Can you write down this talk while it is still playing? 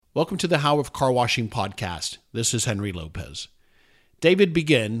Welcome to the How of Car Washing podcast. This is Henry Lopez. David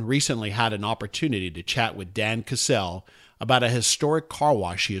Begin recently had an opportunity to chat with Dan Cassell about a historic car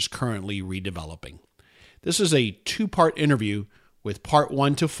wash he is currently redeveloping. This is a two-part interview with part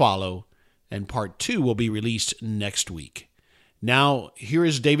one to follow, and part two will be released next week. Now, here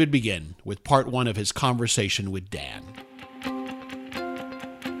is David Begin with part one of his conversation with Dan.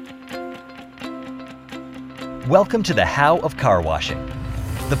 Welcome to the How of Car Washing,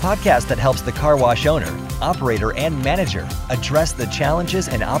 the podcast that helps the car wash owner, operator, and manager address the challenges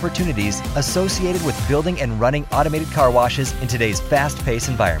and opportunities associated with building and running automated car washes in today's fast-paced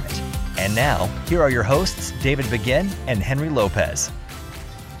environment. And now, here are your hosts, David Begin and Henry Lopez.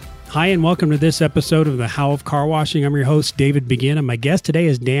 Hi, and welcome to this episode of the How of Car Washing. I'm your host, David Begin, and my guest today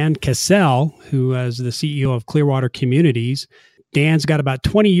is Dan Cassell, who is the CEO of Clearwater Communities. Dan's got about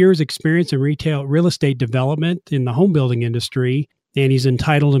 20 years experience in retail real estate development in the home building industry. And he's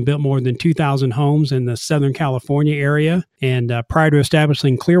entitled and built more than 2,000 homes in the Southern California area. And prior to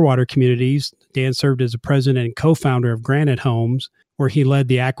establishing Clearwater Communities, Dan served as the president and co-founder of Granite Homes, where he led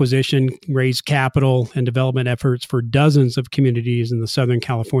the acquisition, raised capital, and development efforts for dozens of communities in the Southern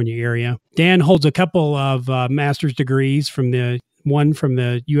California area. Dan holds a couple of master's degrees one from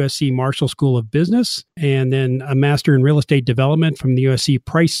the USC Marshall School of Business, and then a master in real estate development from the USC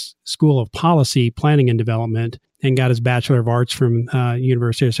Price School of Policy, Planning and Development, and got his Bachelor of Arts from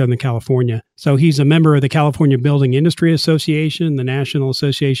University of Southern California. So he's a member of the California Building Industry Association, the National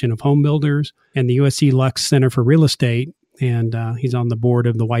Association of Home Builders, and the USC Lux Center for Real Estate, and he's on the board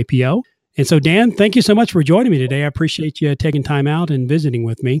of the YPO. And so, Dan, thank you so much for joining me today. I appreciate you taking time out and visiting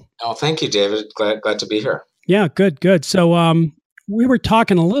with me. Oh, thank you, David. Glad to be here. Yeah, good. So we were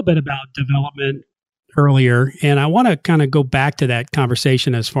talking a little bit about development earlier, and I want to kind of go back to that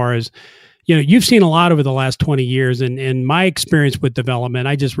conversation as far as, you've seen a lot over the last 20 years, and in my experience with development,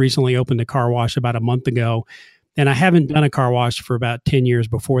 I just recently opened a car wash about a month ago, and I haven't done a car wash for about 10 years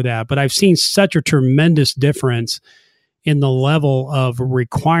before that, but I've seen such a tremendous difference in the level of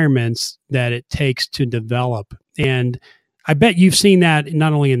requirements that it takes to develop. And I bet you've seen that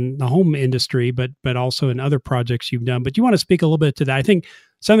not only in the home industry, but also in other projects you've done. But you want to speak a little bit to that? I think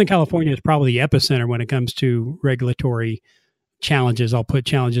Southern California is probably the epicenter when it comes to regulatory challenges. I'll put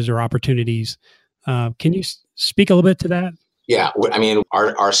challenges or opportunities. Can you speak a little bit to that? Yeah, I mean,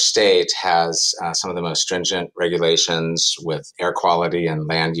 our state has some of the most stringent regulations with air quality and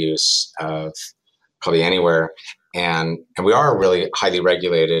land use of probably anywhere. And we are a really highly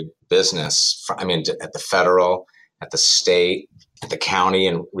regulated business. At the federal, at the state, at the county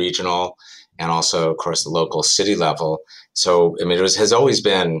and regional, and also, of course, the local city level. So, it has always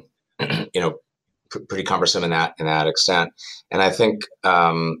been, pretty cumbersome in that extent. And I think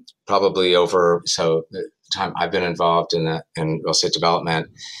probably over the time I've been involved in real estate development,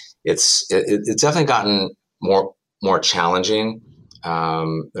 it's definitely gotten more challenging.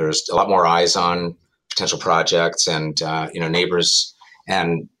 There's a lot more eyes on potential projects, and neighbors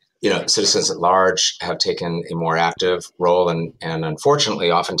and citizens at large have taken a more active role, and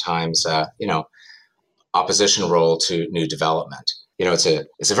unfortunately, oftentimes, opposition role to new development. It's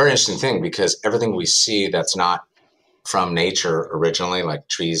a very interesting thing, because everything we see that's not from nature originally, like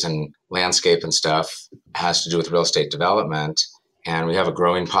trees and landscape and stuff, has to do with real estate development. And we have a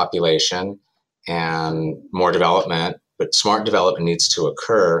growing population and more development, but smart development needs to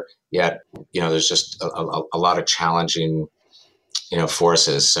occur. Yet, there's just a lot of challenging,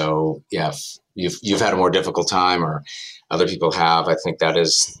 forces. So, yeah, if you've had a more difficult time, or other people have, I think that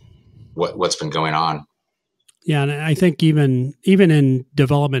is what's been going on. Yeah, and I think even in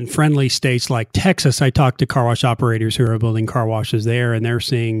development-friendly states like Texas, I talked to car wash operators who are building car washes there, and they're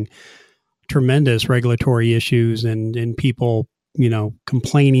seeing tremendous regulatory issues and people,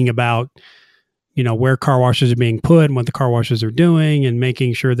 complaining about, where car washes are being put and what the car washes are doing, and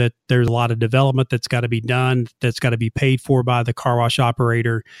making sure that there's a lot of development that's got to be done, that's got to be paid for by the car wash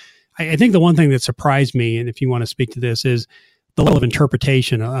operator. I think the one thing that surprised me, and if you want to speak to this, is the level of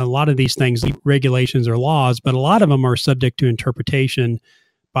interpretation. A lot of these things, regulations or laws, but a lot of them are subject to interpretation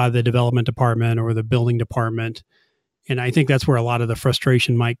by the development department or the building department. And I think that's where a lot of the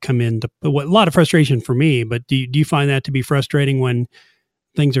frustration might come in. A lot of frustration for me, but do you find that to be frustrating when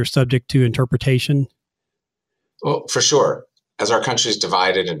things are subject to interpretation? Well, for sure. As our country is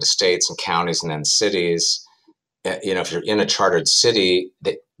divided into states and counties and then cities, if you're in a chartered city,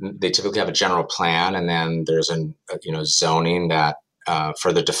 they typically have a general plan, and then there's zoning that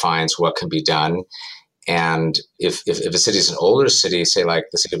further defines what can be done. And if a city is an older city, say like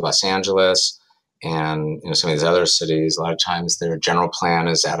the city of Los Angeles, and some of these other cities, a lot of times their general plan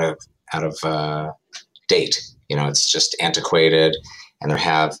is out of date. It's just antiquated, and there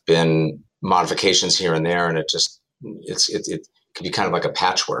have been modifications here and there, and it can be kind of like a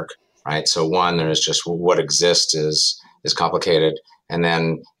patchwork, right? So one, there's just what exists is complicated, and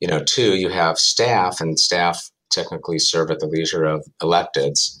then two, you have staff, and staff technically serve at the leisure of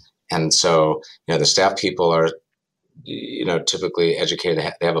electeds, and so the staff people are typically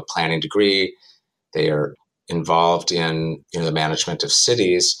educated. They have a planning degree. They are involved in the management of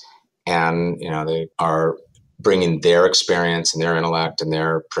cities, and they are bringing their experience and their intellect and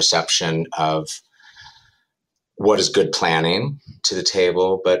their perception of what is good planning to the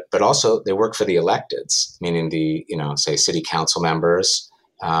table, but also they work for the electeds, meaning the say city council members.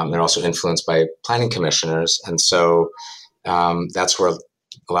 They're also influenced by planning commissioners, and so that's where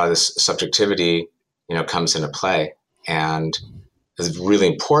a lot of this subjectivity comes into play, and it's really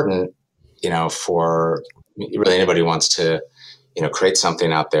important for really anybody who wants to create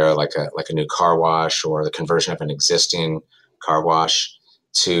something out there like a new car wash or the conversion of an existing car wash,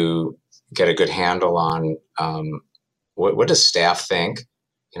 to get a good handle on what does staff think?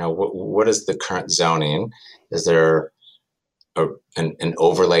 What is the current zoning? Is there an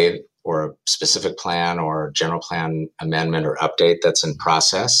overlay or a specific plan or general plan amendment or update that's in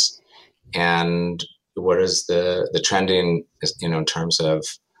process? And what is the trending in terms of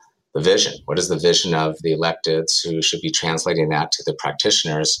the vision? What is the vision of the electeds who should be translating that to the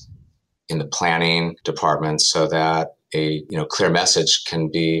practitioners in the planning departments, so that a clear message can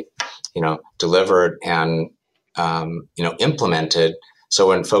be delivered and implemented. So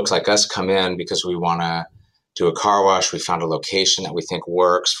when folks like us come in because we want to do a car wash, we found a location that we think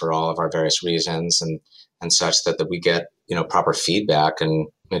works for all of our various reasons, and such that we get proper feedback and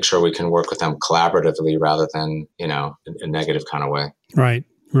make sure we can work with them collaboratively rather than in a negative kind of way. Right.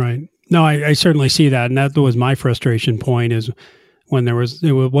 No, I certainly see that, and that was my frustration point, is when it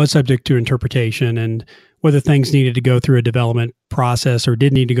was subject to interpretation, and whether things needed to go through a development process or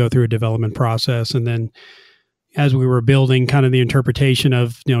did need to go through a development process. And then as we were building, kind of the interpretation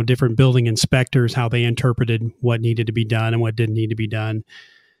of different building inspectors, how they interpreted what needed to be done and what didn't need to be done.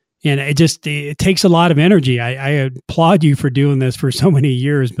 And it takes a lot of energy. I applaud you for doing this for so many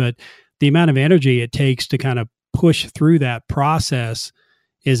years, but the amount of energy it takes to kind of push through that process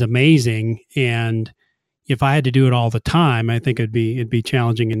is amazing. And if I had to do it all the time, I think it'd be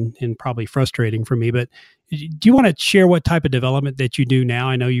challenging and probably frustrating for me. But do you want to share what type of development that you do now?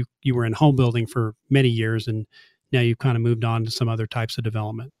 I know you were in home building for many years, and now you've kind of moved on to some other types of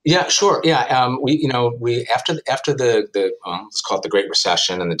development. Yeah, sure. Yeah, we after the let's call it the Great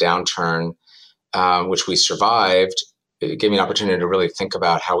Recession and the downturn, which we survived, it gave me an opportunity to really think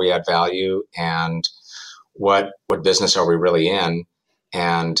about how we add value and what business are we really in.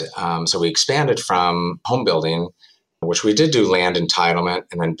 And so we expanded from home building, which we did do land entitlement,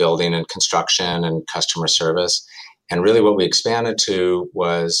 and then building and construction and customer service. And really what we expanded to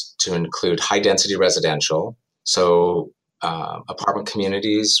was to include high density residential. So apartment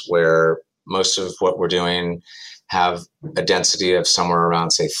communities where most of what we're doing have a density of somewhere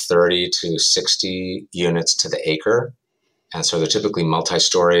around, say, 30 to 60 units to the acre. And so they're typically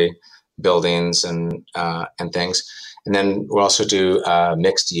multi-story buildings and things. And then we'll also do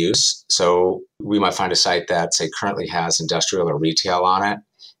mixed use. So we might find a site that, say, currently has industrial or retail on it,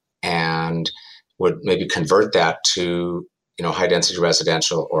 and would maybe convert that to, high density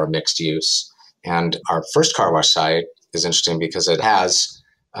residential or mixed use. And our first car wash site is interesting because it has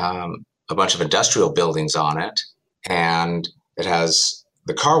a bunch of industrial buildings on it, and it has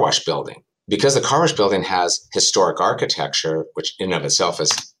the car wash building. Because the car wash building has historic architecture, which in and of itself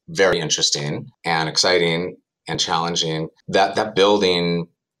is very interesting and exciting and challenging, that building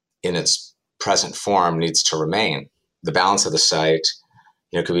in its present form needs to remain. The balance of the site,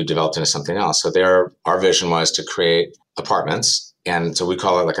 could be developed into something else. So our vision was to create apartments. And so we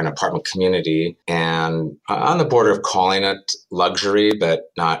call it like an apartment community, and on the border of calling it luxury,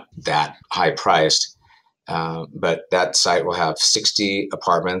 but not that high priced. But that site will have 60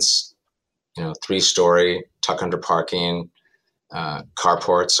 apartments, 3-story, tuck under parking,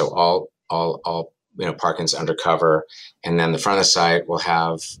 carports. So all parking's undercover. And then the front of the site will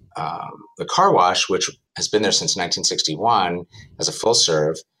have the car wash, which has been there since 1961 as a full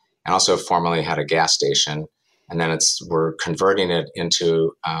serve, and also formerly had a gas station. And then we're converting it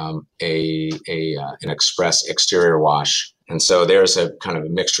into an express exterior wash. And so there's a kind of a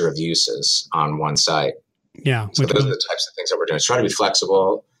mixture of uses on one site. Yeah. So those are the types of things that we're doing. It's trying to be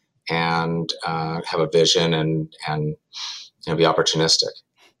flexible and have a vision and be opportunistic.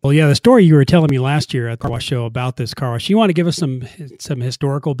 Well, yeah, the story you were telling me last year at the car wash show about this car wash, you want to give us some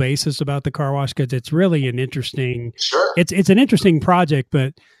historical basis about the car wash, because it's really an interesting, Sure. It's an interesting project,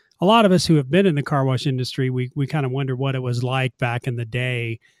 but a lot of us who have been in the car wash industry, we kind of wonder what it was like back in the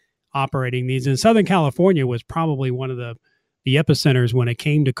day operating these. And Southern California was probably one of the epicenters when it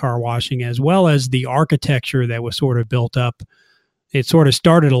came to car washing, as well as the architecture that was sort of built up. It sort of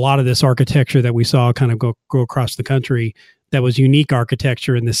started a lot of this architecture that we saw kind of go across the country that was unique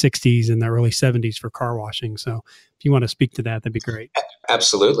architecture in the 60s and the early 70s for car washing. So if you want to speak to that, that'd be great.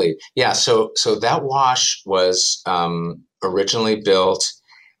 Absolutely. Yeah. So that wash was originally built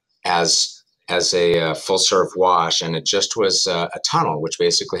as a full serve wash, and it just was a tunnel, which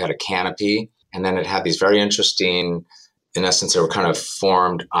basically had a canopy. And then it had these very interesting, in essence, they were kind of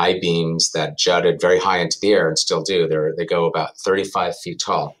formed I-beams that jutted very high into the air and still do. They go about 35 feet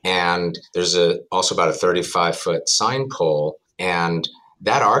tall. And there's also about a 35-foot sign pole. And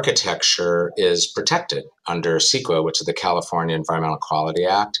that architecture is protected under CEQA, which is the California Environmental Quality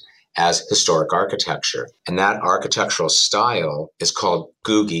Act, as historic architecture. And that architectural style is called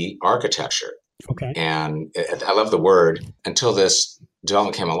Googie architecture. Okay. And I love the word. Until this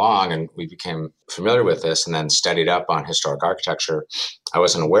development came along and we became familiar with this and then studied up on historic architecture, I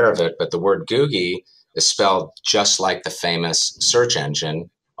wasn't aware of it, but the word Googie is spelled just like the famous search engine.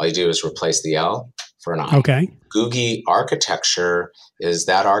 All you do is replace the L for an I. Okay. Googie architecture is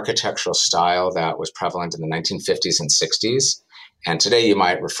that architectural style that was prevalent in the 1950s and 60s. And today you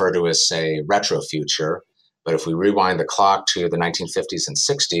might refer to as, say, retro future. But if we rewind the clock to the 1950s and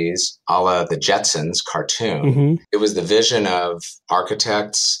 60s, a la the Jetsons cartoon, it was the vision of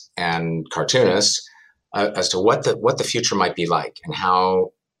architects and cartoonists as to what the future might be like and how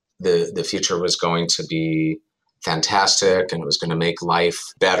the future was going to be fantastic and it was going to make life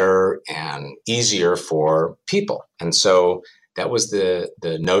better and easier for people. And so that was the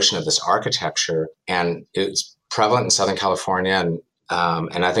notion of this architecture. And it's prevalent in Southern California,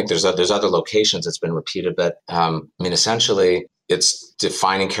 and I think there's other locations it's been repeated, but essentially its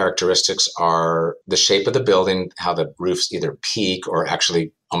defining characteristics are the shape of the building, how the roofs either peak or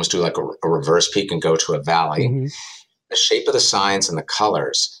actually almost do like a reverse peak and go to a valley, the shape of the signs and the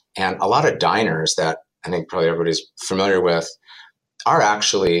colors. And a lot of diners that I think probably everybody's familiar with are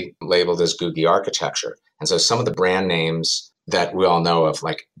actually labeled as Googie architecture. And so some of the brand names that we all know of,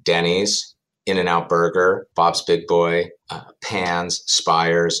 like Denny's, In-N-Out Burger, Bob's Big Boy, Pan's,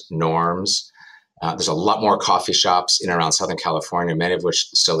 Spires, Norm's. There's a lot more coffee shops in and around Southern California, many of which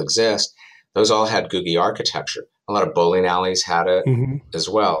still exist. Those all had Googie architecture. A lot of bowling alleys had it as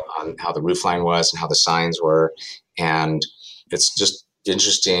well, on how the roofline was and how the signs were. And it's just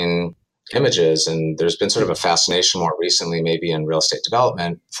interesting images. And there's been sort of a fascination more recently, maybe in real estate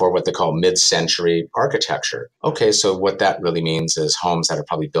development, for what they call mid-century architecture. Okay, so what that really means is homes that are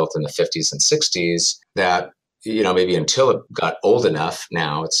probably built in the 50s and 60s that, maybe until it got old enough,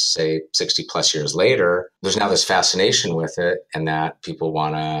 now it's say 60 plus years later, there's now this fascination with it and that people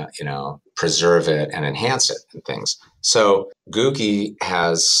want to, preserve it and enhance it and things. So Googie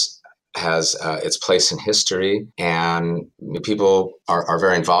has its place in history, and people are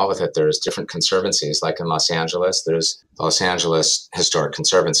very involved with it. There's different conservancies, like in Los Angeles, there's the Los Angeles Historic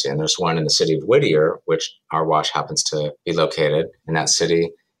Conservancy, and there's one in the city of Whittier, which our wash happens to be located in that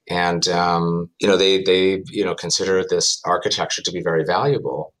city. And, they consider this architecture to be very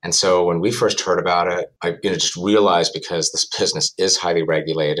valuable. And so when we first heard about it, I just realized, because this business is highly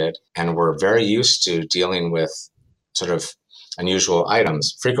regulated and we're very used to dealing with sort of unusual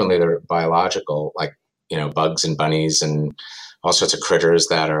items. Frequently they're biological, like, bugs and bunnies and all sorts of critters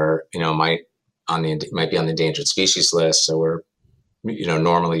that are, might be on the endangered species list. So we're,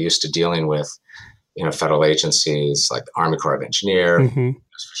 normally used to dealing with, federal agencies like the Army Corps of Engineers, Fish and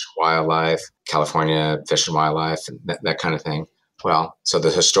Wildlife, California Fish and Wildlife, and that kind of thing. Well, so the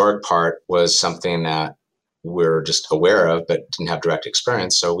historic part was something that we're just aware of, but didn't have direct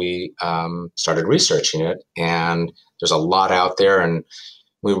experience. So we started researching it, and there's a lot out there, and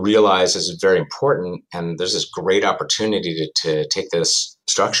we realize this is very important. And there's this great opportunity to take this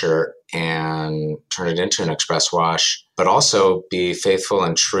structure and turn it into an express wash, but also be faithful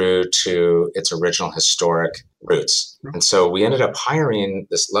and true to its original historic roots. And so we ended up hiring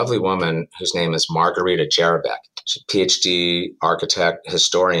this lovely woman whose name is Margarita Jarabek. She's a PhD architect,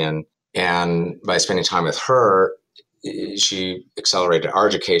 historian. And by spending time with her, she accelerated our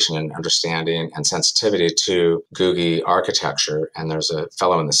education and understanding and sensitivity to Googie architecture. And there's a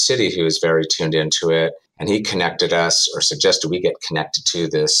fellow in the city who is very tuned into it. And he connected us, or suggested we get connected to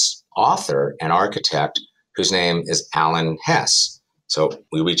this author and architect whose name is Alan Hess. So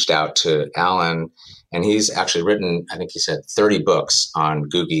we reached out to Alan, and he's actually written, I think he said, 30 books on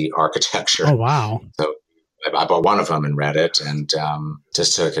Googie architecture. Oh, wow. So I bought one of them and read it, and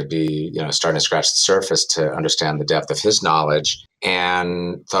just so it could be, starting to scratch the surface to understand the depth of his knowledge,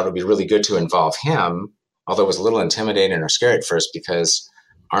 and thought it would be really good to involve him, although it was a little intimidating or scary at first because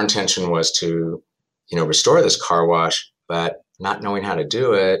our intention was to, restore this car wash, but not knowing how to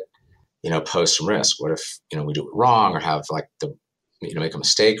do it, pose some risk. What if, we do it wrong or have make a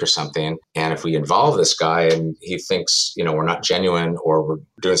mistake or something? And if we involve this guy and he thinks, we're not genuine or we're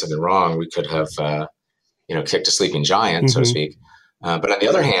doing something wrong, we could have, kicked a sleeping giant, so to speak. But on the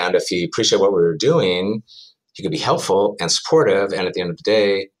other hand, if he appreciated what we were doing, he could be helpful and supportive. And at the end of the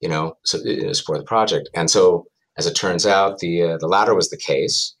day, support the project. And so as it turns out, the latter was the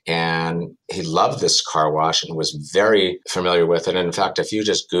case. And he loved this car wash and was very familiar with it. And in fact, if you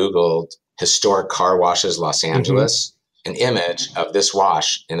just Googled historic car washes, Los Angeles, an image of this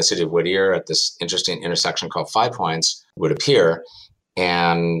wash in the city of Whittier at this interesting intersection called Five Points would appear.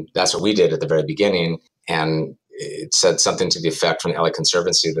 And that's what we did at the very beginning. And it said something to the effect from the LA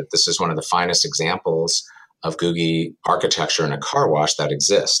Conservancy that this is one of the finest examples of Googie architecture in a car wash that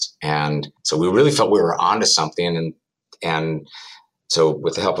exists. And so we really felt we were onto something. And so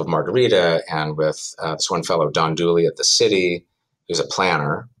with the help of Margarita and with this one fellow, Don Dooley at the city, who's a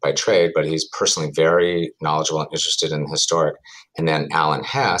planner by trade, but he's personally very knowledgeable and interested in historic. And then Alan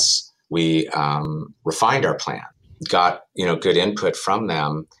Hess, we refined our plan, got, good input from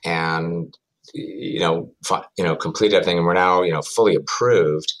them, and completed everything. And we're now, fully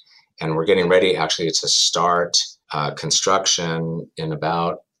approved, and we're getting ready actually to start construction in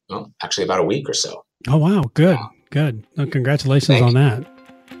about a week or so. Oh, wow. Good. Good. Well, congratulations on that.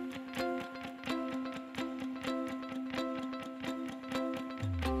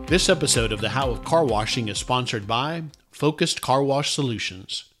 This episode of The How of Car Washing is sponsored by Focused Car Wash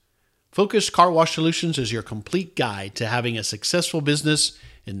Solutions. Focused Car Wash Solutions is your complete guide to having a successful business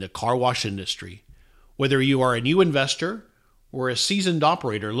in the car wash industry. Whether you are a new investor or a seasoned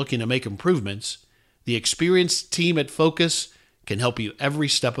operator looking to make improvements, the experienced team at Focus can help you every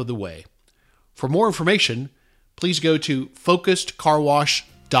step of the way. For more information, please go to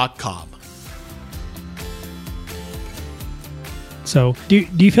focusedcarwash.com. So do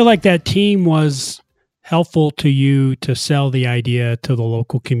you feel like that team was helpful to you to sell the idea to the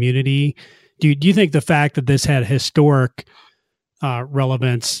local community? Do you think the fact that this had historic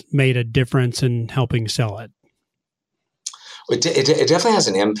relevance made a difference in helping sell it? It definitely has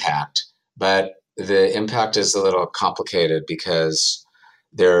an impact, but the impact is a little complicated because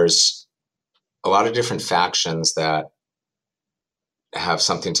there's a lot of different factions that have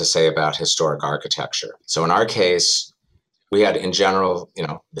something to say about historic architecture. So in our case, we had in general,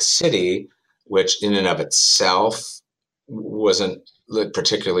 the city, which in and of itself wasn't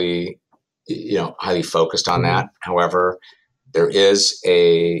particularly, highly focused on that. However, there is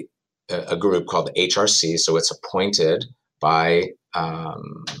a group called the HRC, so it's appointed by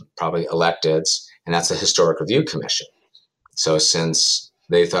probably electeds, and that's the Historic Review Commission. So since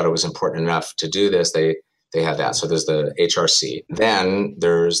they thought it was important enough to do this, they had that. So there's the HRC. Then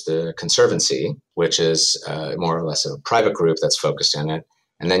there's the Conservancy, which is more or less a private group that's focused in it.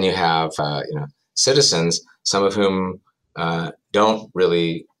 And then you have citizens, some of whom don't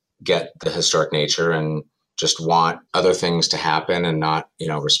really get the historic nature and just want other things to happen and not,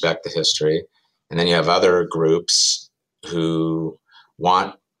 respect the history. And then you have other groups who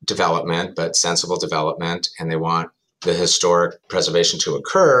want development, but sensible development, and they want the historic preservation to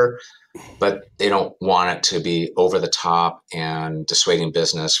occur, but they don't want it to be over the top and dissuading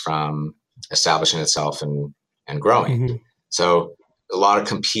business from establishing itself and growing. Mm-hmm. So a lot of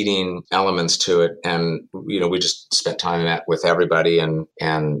competing elements to it. And, we just spent time with everybody and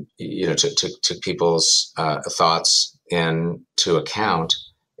took people's thoughts into account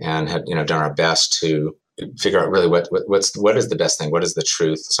and had, done our best to figure out really what is the best thing? What is the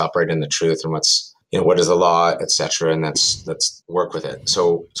truth? Let's operate in the truth, and what is the law, et cetera, and let's work with it.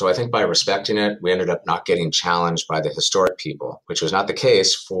 So I think by respecting it, we ended up not getting challenged by the historic people, which was not the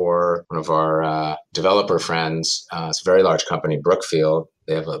case for one of our developer friends. It's a very large company, Brookfield.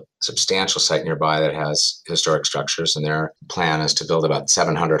 They have a substantial site nearby that has historic structures, and their plan is to build about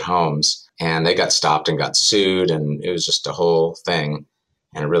 700 homes. And they got stopped and got sued, and it was just a whole thing.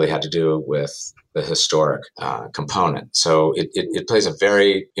 And it really had to do with the historic component. So it plays a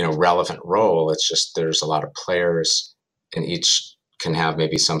very relevant role. It's just there's a lot of players, and each can have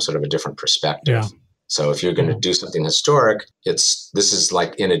maybe some sort of a different perspective. Yeah. So if you're going to do something historic, this is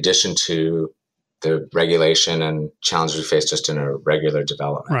like in addition to the regulation and challenges we face just in a regular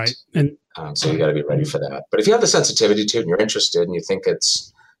development. Right. And so you got to be ready for that. But if you have the sensitivity to it and you're interested and you think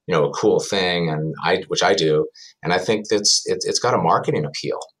it's a cool thing, which I do, and I think it's got a marketing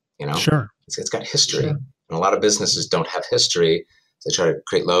appeal. Sure. It's got history. Sure. And a lot of businesses don't have history. They try to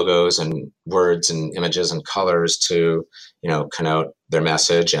create logos and words and images and colors to, connote their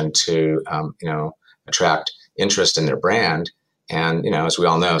message and to, attract interest in their brand. And, as we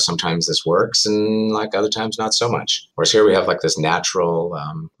all know, sometimes this works and like other times not so much. Whereas here we have like this natural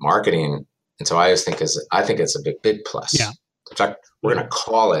marketing. And so I think it's a big plus. Yeah. In fact, we're going to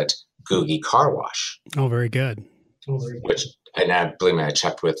call it Googie Car Wash. Oh, very good. Which, and I believe me, I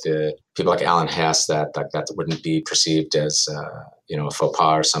checked with the people like Alan Hess that wouldn't be perceived as, a faux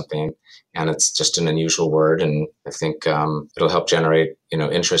pas or something. And it's just an unusual word. And I think it'll help generate,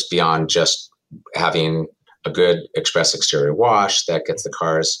 interest beyond just having a good express exterior wash that gets the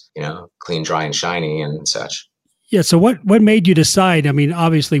cars, clean, dry, and shiny and such. Yeah. So what made you decide? I mean,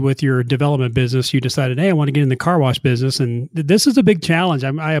 obviously with your development business, you decided, hey, I want to get in the car wash business. And this is a big challenge.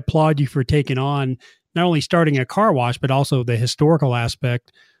 I applaud you for taking on not only starting a car wash, but also the historical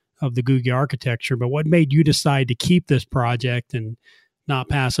aspect of the Googie architecture. But what made you decide to keep this project and not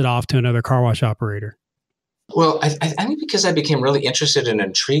pass it off to another car wash operator? Well, I think because I became really interested and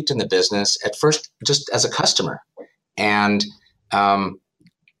intrigued in the business at first, just as a customer. And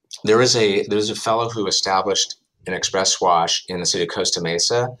there's a fellow who established an express wash in the city of Costa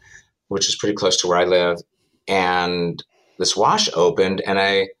Mesa, which is pretty close to where I live. And this wash opened, and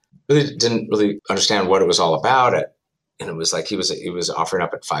I really didn't really understand what it was all about. And it was like he was offering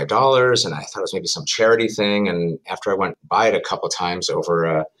up at $5, and I thought it was maybe some charity thing. And after I went by it a couple of times over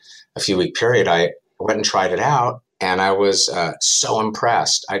a few week period, I went and tried it out, and I was so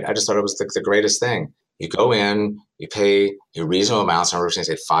impressed. I just thought it was the greatest thing. You go in, you pay your reasonable amounts. I was going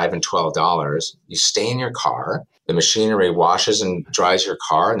to say $5 and $12. You stay in your car. The machinery washes and dries your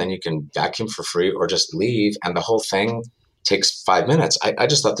car, and then you can vacuum for free or just leave. And the whole thing takes 5 minutes. I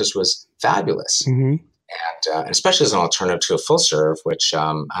just thought this was fabulous. Mm-hmm. And especially as an alternative to a full serve, which, I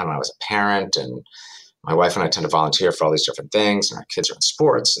don't know, I was a parent, and my wife and I tend to volunteer for all these different things, and our kids are in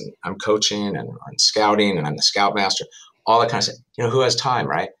sports, and I'm coaching and we're in scouting, and I'm the scoutmaster, all that kind of stuff. Who has time,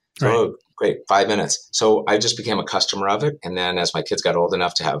 right? So, Right. oh, great, 5 minutes. So I just became a customer of it. And then as my kids got old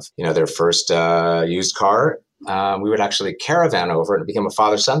enough to have, their first used car, we would actually caravan over it, and it became a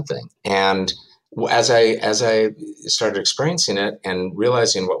father-son thing. And as I started experiencing it and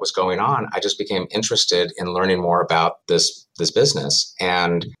realizing what was going on, I just became interested in learning more about this business.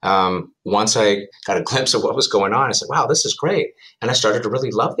 And once I got a glimpse of what was going on, I said, wow, this is great. And I started to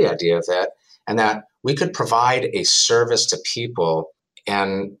really love the idea of that, and that we could provide a service to people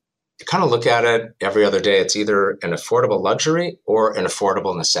and kind of look at it every other day. It's either an affordable luxury or an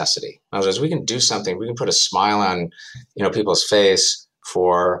affordable necessity. In other words, we can do something, we can put a smile on, people's face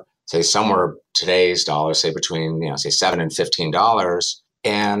for, say, somewhere today's dollars, say between, say $7 and $15.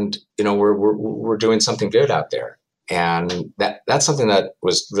 And, we're doing something good out there. And that's something that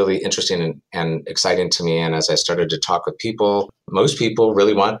was really interesting and exciting to me. And as I started to talk with people, most people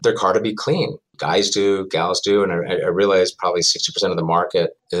really want their car to be clean. Guys do, gals do. And I realized probably 60% of the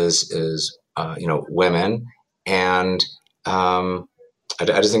market is women. And I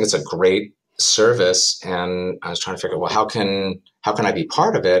just think it's a great service. And I was trying to figure out, well, how can I be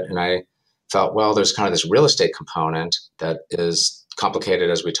part of it? And I felt, well, there's kind of this real estate component that is complicated,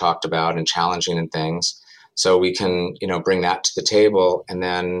 as we talked about, and challenging and things. So we can, bring that to the table. And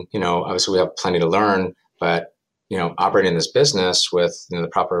then, obviously we have plenty to learn, but, operating this business with the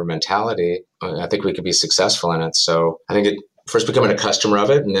proper mentality, I think we could be successful in it. So I think first becoming a customer of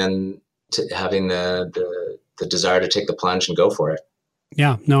it, and then having the desire to take the plunge and go for it.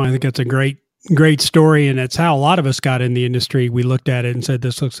 Yeah, no, I think that's a great story. And it's how a lot of us got in the industry. We looked at it and said,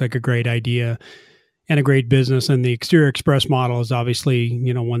 this looks like a great idea and a great business. And the Exterior Express model is obviously,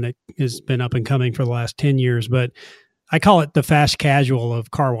 one that has been up and coming for the last 10 years, but I call it the fast casual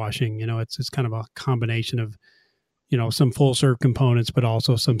of car washing. It's kind of a combination of, some full serve components, but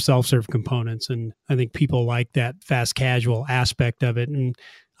also some self-serve components. And I think people like that fast casual aspect of it. And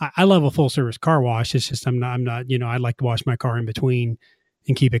I love a full service car wash. It's just, I'm not, I'd like to wash my car in between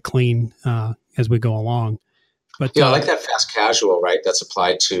and keep it clean as we go along. But I like that fast casual, right? That's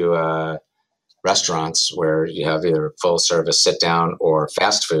applied to restaurants where you have either full service sit down or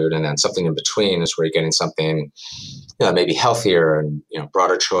fast food, and then something in between is where you're getting something maybe healthier and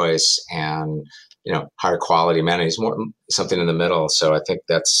broader choice and higher quality amenities, more something in the middle. So I think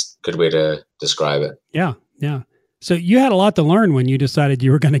that's a good way to describe it. Yeah. So you had a lot to learn when you decided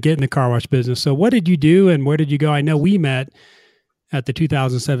you were going to get in the car wash business. So what did you do and where did you go? I know we met at the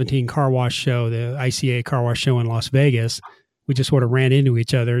 2017 car wash show, the ICA car wash show in Las Vegas. We just sort of ran into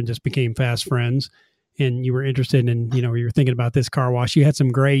each other and just became fast friends. And you were interested in, you were thinking about this car wash. You had some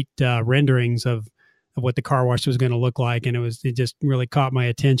great renderings of what the car wash was going to look like. And it just really caught my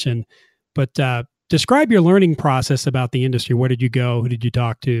attention. But Describe your learning process about the industry. Where did you go? Who did you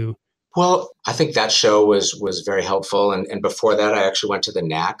talk to? Well, I think that show was very helpful. And before that, I actually went to the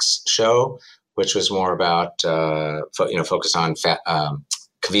NACS show, which was more about, focused on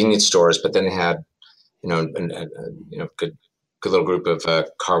convenience stores. But then they had, good little group of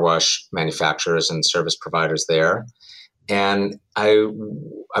car wash manufacturers and service providers there. And I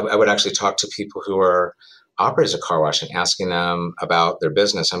would actually talk to people who are operators of car wash and asking them about their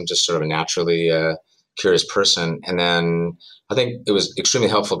business. I'm just sort of a naturally curious person. And then I think it was extremely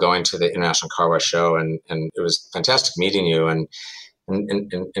helpful going to the International Car Wash Show, and it was fantastic meeting you. And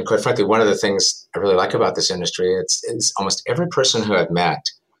quite frankly, one of the things I really like about this industry, it's almost every person who I've met,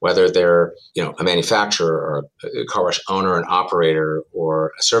 whether they're a manufacturer or a car wash owner, an operator,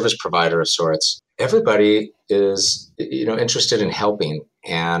 or a service provider of sorts, everybody is interested in helping.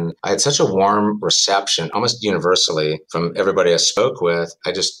 And I had such a warm reception, almost universally, from everybody I spoke with.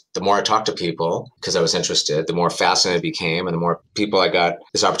 The more I talked to people, because I was interested, the more fascinated I became, and the more people I got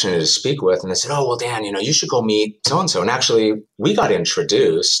this opportunity to speak with. And they said, "Oh, well, Dan, you should go meet so-and-so." And actually, we got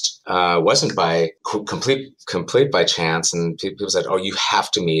introduced, wasn't by complete by chance. And people said, "Oh, you have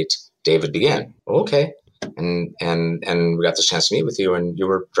to meet David Begin." Okay. And we got the chance to meet with you, and you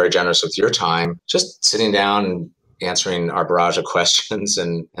were very generous with your time, just sitting down and answering our barrage of questions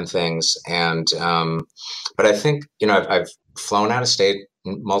and things. And but I think I've flown out of state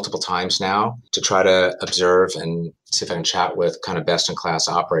multiple times now to try to observe and see if I can chat with kind of best in class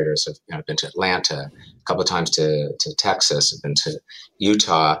operators. I've been to Atlanta a couple of times, to Texas, I've been to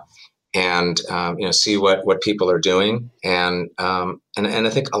Utah, and see what people are doing. And I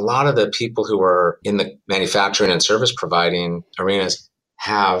think a lot of the people who are in the manufacturing and service providing arenas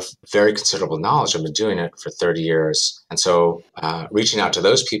have very considerable knowledge. I've been doing it for 30 years. And so reaching out to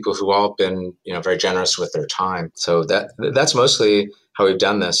those people who all been, very generous with their time. So that's mostly how we've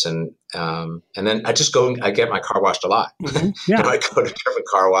done this. And then I get my car washed a lot. Mm-hmm. Yeah. I go to different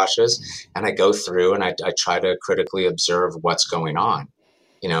car washes and I go through and I try to critically observe what's going on,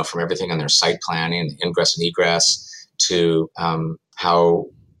 from everything on their site planning, ingress and egress, to how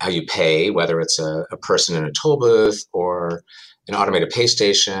you pay, whether it's a person in a toll booth or an automated pay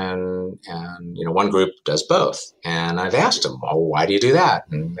station. And, one group does both. And I've asked them, "Well, why do you do that?"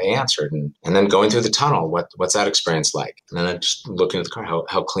 And they answered. And then going through the tunnel, what's that experience like? And then just looking at the car,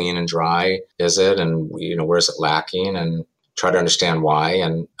 how clean and dry is it? And, where is it lacking? And try to understand why.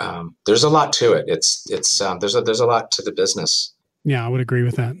 And there's a lot to it. There's a lot to the business. Yeah, I would agree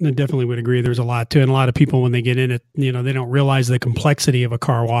with that. I definitely would agree. There's a lot to it. And a lot of people, when they get in it, they don't realize the complexity of a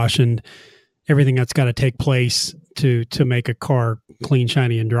car wash and everything that's got to take place to make a car clean,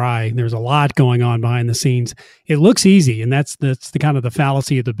 shiny, and dry. There's a lot going on behind the scenes. It looks easy, and that's the kind of the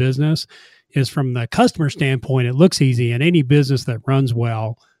fallacy of the business. Is from the customer standpoint, it looks easy, and any business that runs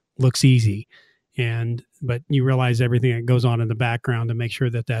well looks easy. But you realize everything that goes on in the background to make sure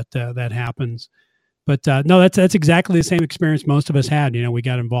that happens. But no, that's exactly the same experience most of us had. We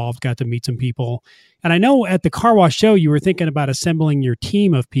got involved, got to meet some people. And I know at the car wash show, you were thinking about assembling your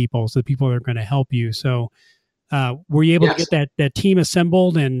team of people, so the people that are going to help you. So were you able to get that team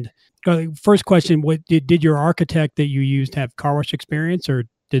assembled? And first question, what did your architect that you used have car wash experience, or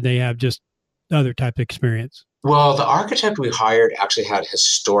did they have just other type of experience? Well, the architect we hired actually had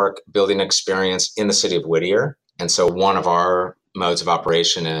historic building experience in the city of Whittier. And so one of our modes of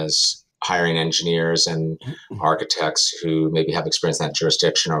operation is hiring engineers and architects who maybe have experience in that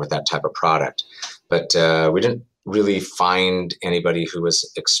jurisdiction or with that type of product. But we didn't really find anybody who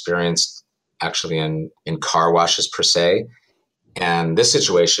was experienced actually in car washes per se. And this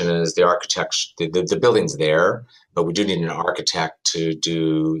situation is the architect, the building's there, but we do need an architect to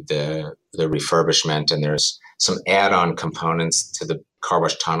do the refurbishment. And there's some add-on components to the car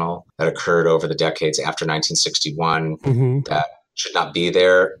wash tunnel that occurred over the decades after 1961 that should not be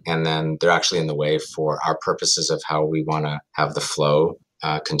there. And then they're actually in the way for our purposes of how we want to have the flow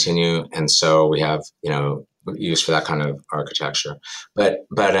continue. And so we have, use for that kind of architecture. But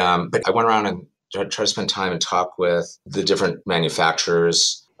I went around and tried to spend time and talk with the different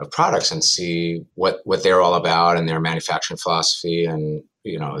manufacturers of products and see what they're all about and their manufacturing philosophy and,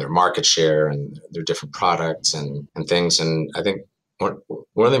 their market share and their different products and things. And I think one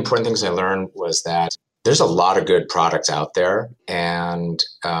of the important things I learned was that there's a lot of good products out there. And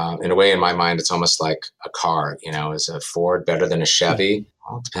in a way, in my mind, it's almost like a car. Is a Ford better than a Chevy?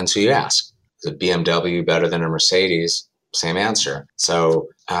 Well, it depends who you ask. Is a BMW better than a Mercedes? Same answer. So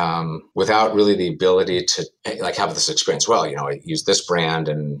without really the ability to have this experience, I use this brand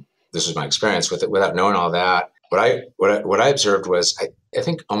and this was my experience with it, without knowing all that, what I observed was I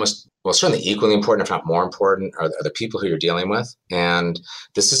think certainly equally important, if not more important, are the people who you're dealing with. And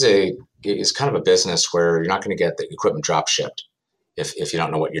this is kind of a business where you're not going to get the equipment drop shipped if you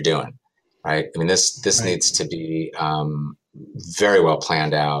don't know what you're doing, right? I mean, this right. needs to be very well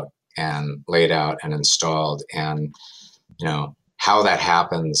planned out and laid out and installed. And, how that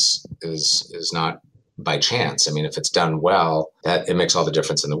happens is not by chance. I mean, if it's done well, that it makes all the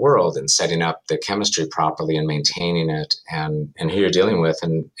difference in the world in setting up the chemistry properly and maintaining it and who you're dealing with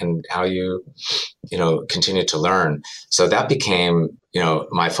and how you continue to learn. So that became,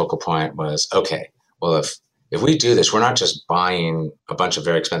 my focal point was, okay, well, if we do this, we're not just buying a bunch of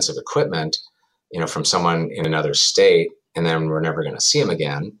very expensive equipment, from someone in another state, and then we're never going to see them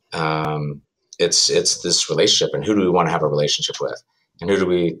again. It's this relationship, and who do we want to have a relationship with, and who do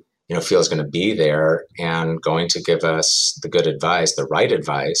we feel is going to be there and going to give us the good advice, the right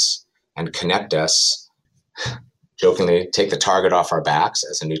advice, and connect us, jokingly take the target off our backs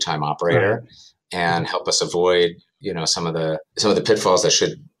as a new time operator, and help us avoid some of the pitfalls that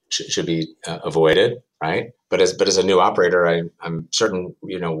should be avoided, right? But as a new operator, I'm certain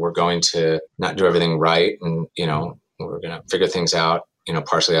we're going to not do everything right, and we're going to figure things out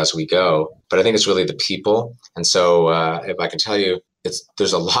partially as we go. But I think it's really the people. And so if I can tell you,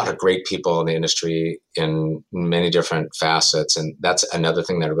 there's a lot of great people in the industry in many different facets. And that's another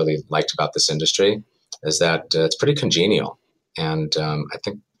thing that I really liked about this industry, is that it's pretty congenial. And I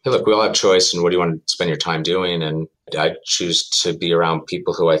think, hey, look, we all have choice in what do you want to spend your time doing. And I choose to be around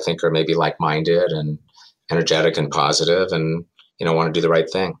people who I think are maybe like-minded and energetic and positive and want to do the right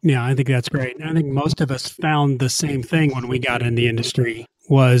thing. Yeah, I think that's great. And I think most of us found the same thing when we got in the industry,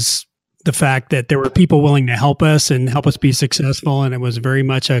 was the fact that there were people willing to help us and help us be successful. And it was very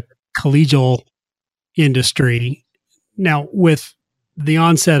much a collegial industry. Now, with the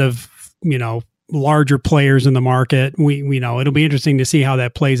onset of, larger players in the market, we it'll be interesting to see how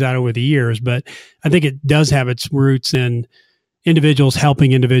that plays out over the years. But I think it does have its roots in individuals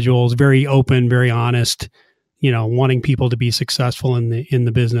helping individuals, very open, very honest, wanting people to be successful in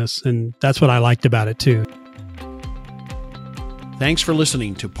the business. And that's what I liked about it too. Thanks for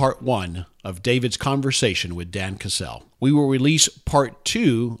listening to part 1 of David's conversation with Dan Cassell. We will release part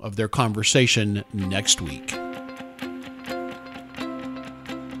 2 of their conversation next week.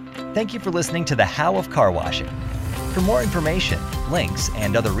 Thank you for listening to The How of Car Washing. For more information, links,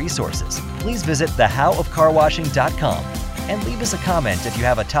 and other resources, please visit thehowofcarwashing.com and leave us a comment if you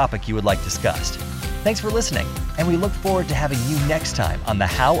have a topic you would like discussed. Thanks for listening, and we look forward to having you next time on The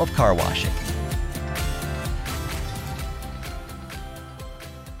How of Car Washing.